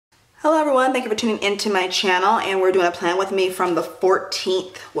Hello everyone, thank you for tuning into my channel, and we're doing a plan with me from the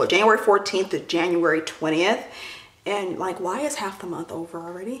 14th, well, January 14th to January 20th. And like, why is half the month over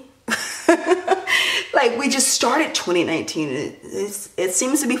already? Like, we just started 2019. It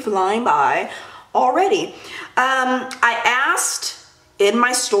seems to be flying by already. I asked in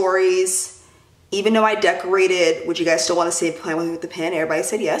my stories, even though I decorated, would you guys still want to see a plan with me with the pen? Everybody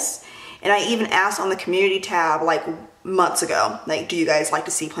said yes. And I even asked on the community tab like months ago, like, do you guys like to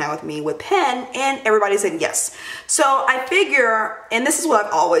see plan with me with pen? And everybody said yes. So I figure, and this is what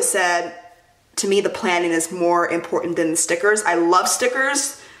I've always said, to me the planning is more important than the stickers. I love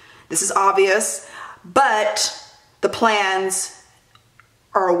stickers, this is obvious, but the plans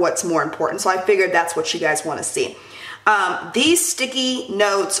are what's more important. So I figured that's what you guys want to see. These sticky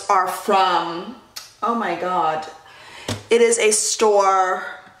notes are from, oh my god, it is a store.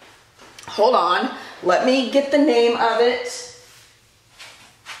 Hold on, let me get the name of it.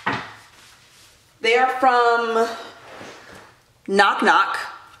 They are from Knock Knock,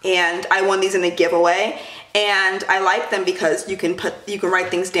 and I won these in a giveaway. And I like them because you can write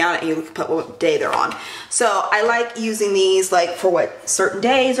things down and you can put what day they're on. So I like using these like for what, certain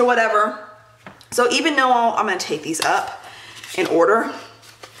days or whatever. So even though I'm gonna take these up in order,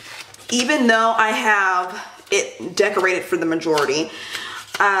 even though I have it decorated for the majority,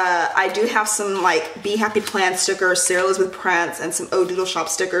 I do have some like Be Happy Plan stickers, Sarah Elizabeth prints, and some Oh Doodle Shop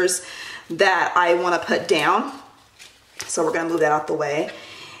stickers that I want to put down. So we're going to move that out the way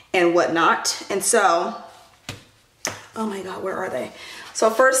and whatnot. And so, oh my god, where are they? So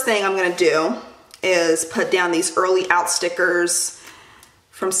first thing I'm going to do is put down these early out stickers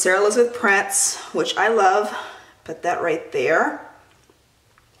from Sarah Elizabeth prints, which I love. Put that right there.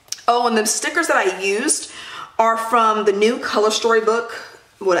 Oh, and the stickers that I used are from the new color story book.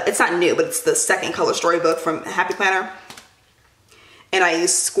 Well, it's not new, but it's the second color story book from Happy Planner. And I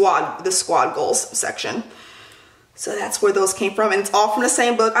used the squad goals section. So that's where those came from. And it's all from the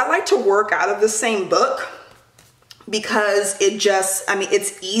same book. I like to work out of the same book because it just, I mean,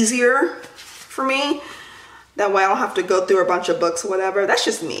 it's easier for me. That way I don't have to go through a bunch of books or whatever. That's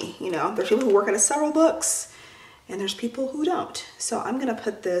just me, you know. There's people who work out of several books and there's people who don't. So I'm going to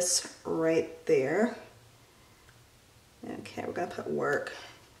put this right there. Okay, we're going to put work.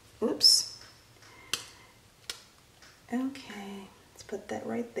 Oops. Okay, let's put that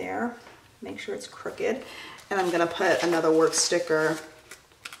right there. Make sure it's crooked. And I'm gonna put another work sticker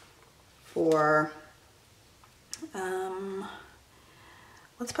for,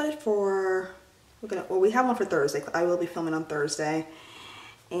 let's put it for, well, we have one for Thursday. I will be filming on Thursday.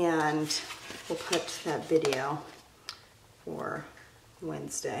 And we'll put that video for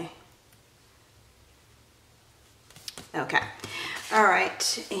Wednesday. Okay. All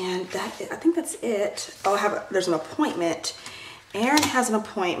right, and I think that's it. Oh, there's an appointment. Erin has an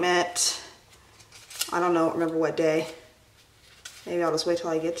appointment. I don't know, remember what day. Maybe I'll just wait till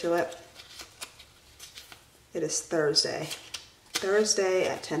I get to it. It is Thursday. Thursday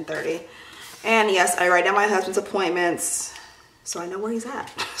at 10:30. And yes, I write down my husband's appointments so I know where he's at.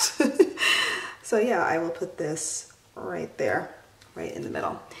 So yeah, I will put this right there, right in the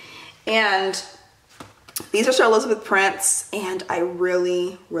middle. And these are Sarah Elizabeth prints, and I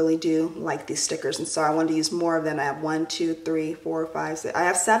really, really do like these stickers, and so I wanted to use more of them. I have 1, 2, 3, 4, 5, 6. I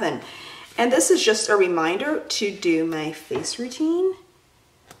have 7. And this is just a reminder to do my face routine.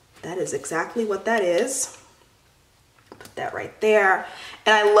 That is exactly what that is. Put that right there.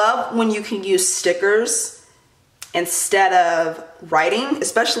 And I love when you can use stickers instead of writing,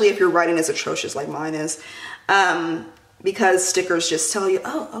 especially if your writing is atrocious like mine is, because stickers just tell you,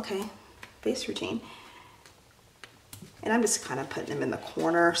 oh, okay, face routine. And I'm just kind of putting them in the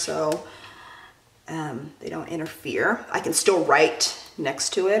corner so they don't interfere. I can still write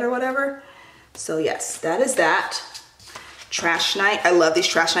next to it or whatever. So yes, that is that. Trash night. I love these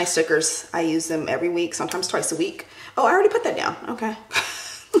trash night stickers. I use them every week, sometimes twice a week. Oh, I already put that down. Okay.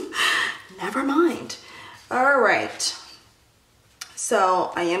 Never mind. All right.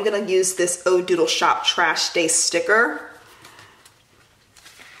 So I am going to use this Oh Doodle Shop Trash Day sticker,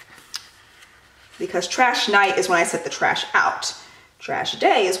 because trash night is when I set the trash out. Trash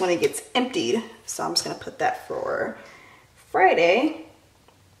day is when it gets emptied. So I'm just gonna put that for Friday,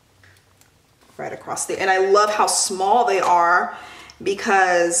 right across there. And I love how small they are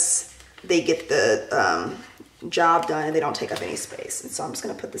because they get the job done and they don't take up any space. And so I'm just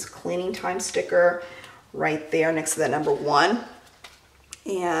gonna put this cleaning time sticker right there next to that number 1.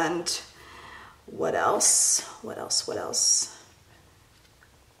 And what else? What else? What else?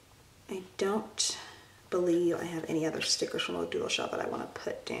 I don't believe I have any other stickers from the Doodle Shop that I want to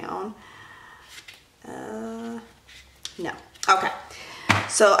put down. No. Okay.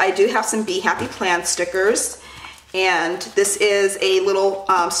 So I do have some Be Happy Plan stickers, and this is a little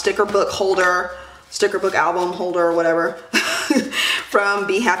sticker book holder, sticker book album holder or whatever from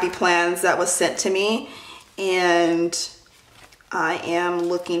Be Happy Plans that was sent to me, and I am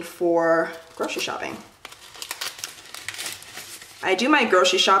looking for grocery shopping. I do my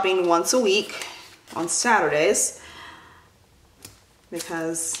grocery shopping once a week on Saturdays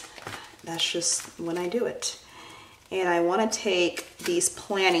because that's just when I do it. And I want to take these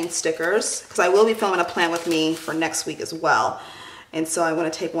planning stickers because I will be filming a plan with me for next week as well. And so I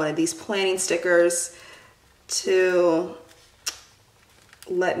want to take one of these planning stickers to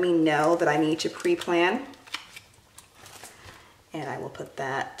let me know that I need to pre-plan. And I will put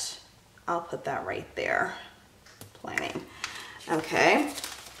that, I'll put that right there, planning. Okay,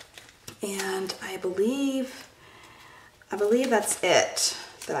 and I believe that's it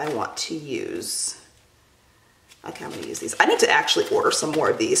that I want to use. Okay, I'm gonna use these. I need to actually order some more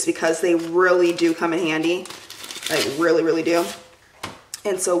of these because they really do come in handy. Like really, really do.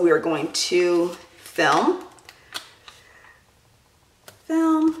 And so we are going to film,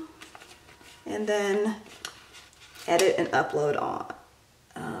 and then edit and upload on,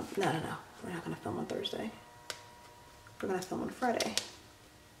 no, we're not gonna film on Thursday. We're gonna film on Friday.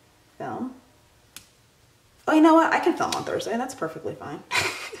 Film. Oh, you know what? I can film on Thursday. That's perfectly fine.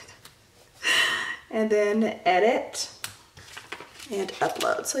 And then edit and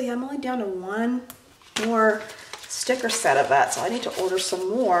upload. So yeah, I'm only down to one more sticker set of that. So I need to order some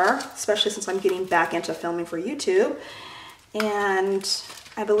more, especially since I'm getting back into filming for YouTube. And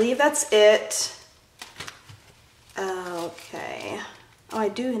I believe that's it. Okay. Oh, I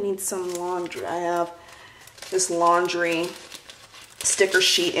do need some laundry. I have this laundry sticker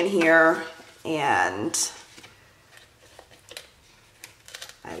sheet in here, and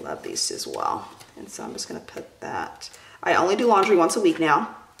I love these as well. And so I'm just gonna put that. I only do laundry once a week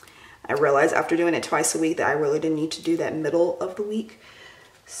now. I realized after doing it twice a week that I really didn't need to do that middle of the week.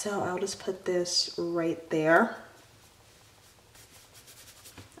 So I'll just put this right there.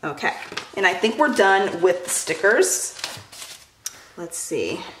 Okay, and I think we're done with the stickers. Let's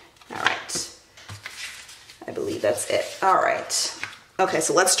see. All right. I believe that's it. All right. Okay,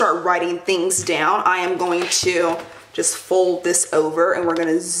 so let's start writing things down. I am going to just fold this over and we're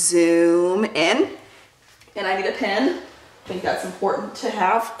gonna zoom in. And I need a pen. I think that's important to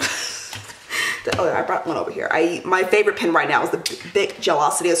have. Oh, I brought one over here. My favorite pen right now is the Bic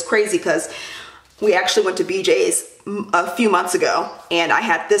Gelocity. It's crazy because we actually went to BJ's a few months ago and I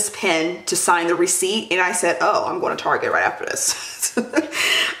had this pen to sign the receipt, and I said, oh, I'm going to Target right after this.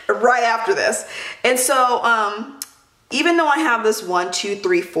 Right after this. And so even though I have this 1, 2,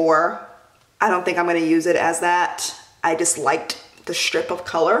 3, 4, I don't think I'm going to use it as that. I just liked the strip of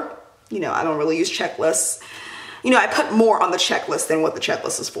color. You know, I don't really use checklists. You know, I put more on the checklist than what the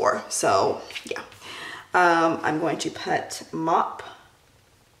checklist is for. So yeah, I'm going to put mop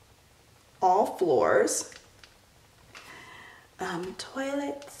all floors,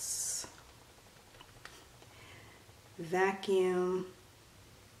 toilets, vacuum,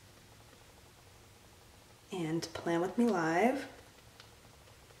 and Plan With Me Live.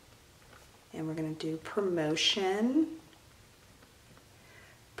 And we're gonna do promotion,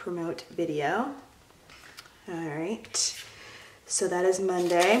 promote video. All right, so that is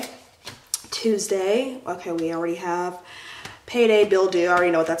Monday. Tuesday, okay, we already have payday, bill due, I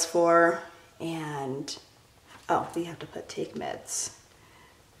already know what that's for. And, oh, we have to put take meds.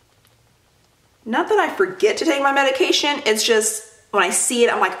 Not that I forget to take my medication, it's just when I see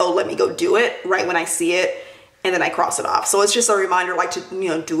it, I'm like, oh, let me go do it right when I see it, and then I cross it off. So it's just a reminder, like, to, you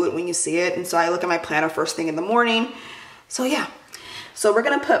know, do it when you see it. And so I look at my planner first thing in the morning. So yeah, so we're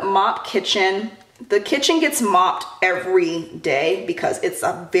gonna put mop kitchen. The kitchen gets mopped every day because it's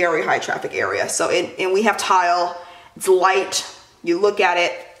a very high traffic area. So and we have tile, it's light, you look at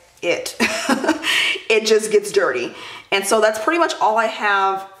it, it just gets dirty. And so that's pretty much all I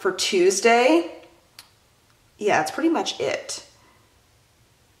have for Tuesday. Yeah, that's pretty much it.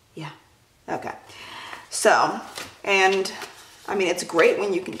 Yeah, okay. So, and I mean, it's great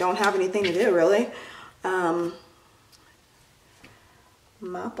when you don't have anything to do, really.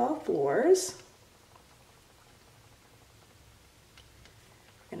 Mop all floors.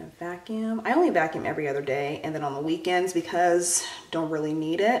 Gonna vacuum. I only vacuum every other day and then on the weekends because don't really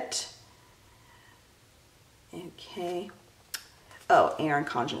need it. Okay. Oh, Erin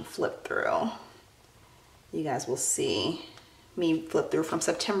Condren flip through. You guys will see me flip through from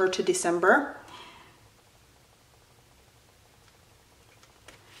September to December.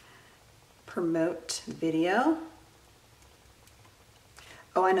 Promote video.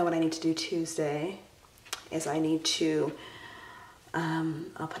 Oh, I know what I need to do Tuesday is I need to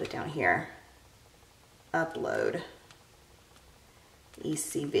I'll put it down here. Upload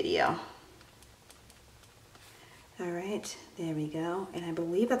EC video. All right, there we go. And I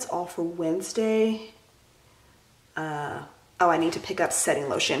believe that's all for Wednesday. Oh, I need to pick up setting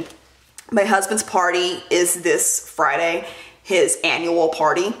lotion. My husband's party is this Friday, his annual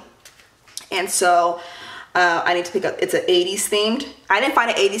party. And so I need to pick up, it's an 80s themed. I didn't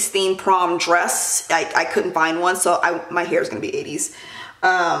find an 80s themed prom dress. I couldn't find one, so my hair is gonna be 80s.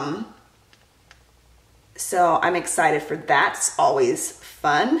 So I'm excited for that. It's always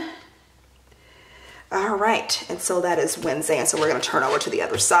fun. All right, and so that is Wednesday, and so we're gonna turn over to the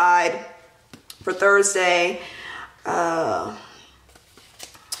other side for Thursday. All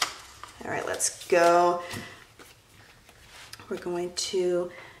right, let's go. We're going to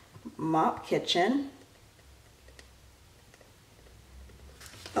mop kitchen.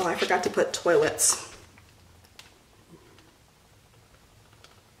 Oh, I forgot to put toilets.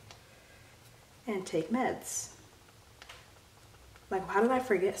 And take meds. Like, how did I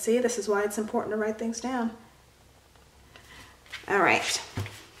forget? See, this is why it's important to write things down. All right.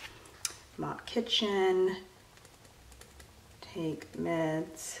 Mop kitchen. Take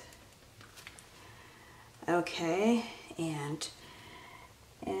meds. Okay, and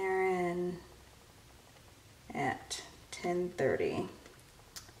Erin at 10:30.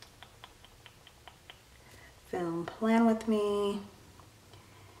 Film plan with me.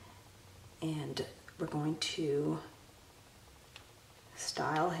 And we're going to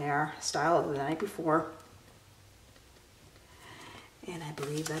style hair, style the night before. And I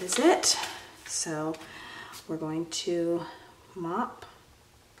believe that is it. So we're going to mop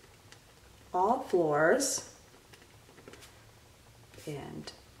all floors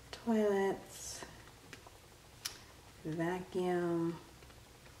and toilets, vacuum.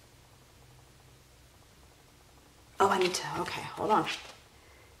 Oh, I need to, okay, hold on.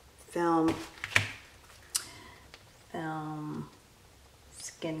 Film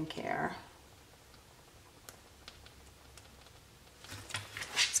skincare.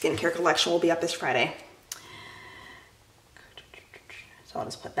 Skincare collection will be up this Friday. So I'll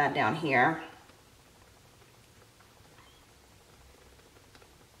just put that down here.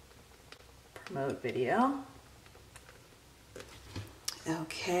 Promote video.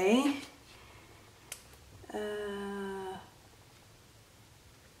 Okay.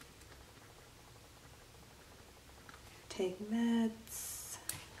 Take meds.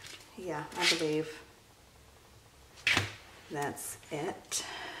 Yeah, I believe that's it.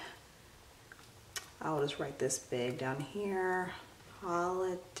 I'll just write this big down here.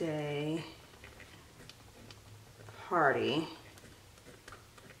 Holiday party.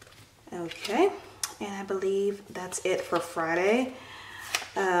 Okay, and I believe that's it for Friday.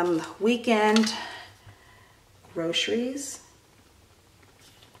 Weekend groceries.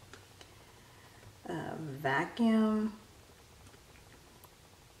 Vacuum.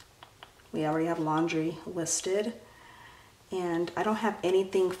 We already have laundry listed, and I don't have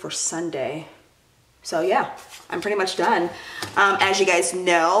anything for Sunday. So yeah, I'm pretty much done. As you guys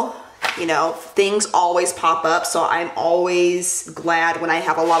know, things always pop up, so I'm always glad when I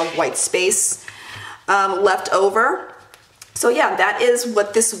have a lot of white space left over. So yeah, that is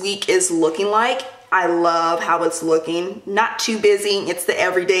what this week is looking like. I love how it's looking. Not too busy, it's the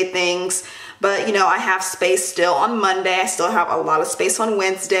everyday things. But I have space still on Monday. I still have a lot of space on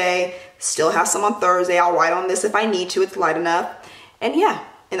Wednesday. Still have some on Thursday. I'll write on this if I need to. It's light enough. And yeah,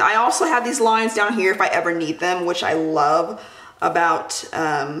 and I also have these lines down here if I ever need them, which I love about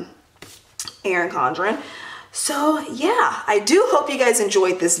Erin Condren. So yeah, I do hope you guys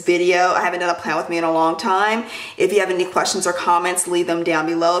enjoyed this video. I haven't done a plan with me in a long time. If you have any questions or comments, leave them down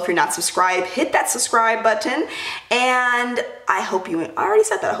below. If you're not subscribed, hit that subscribe button. And I hope I already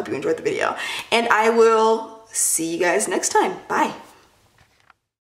said that, I hope you enjoyed the video. And I will see you guys next time. Bye.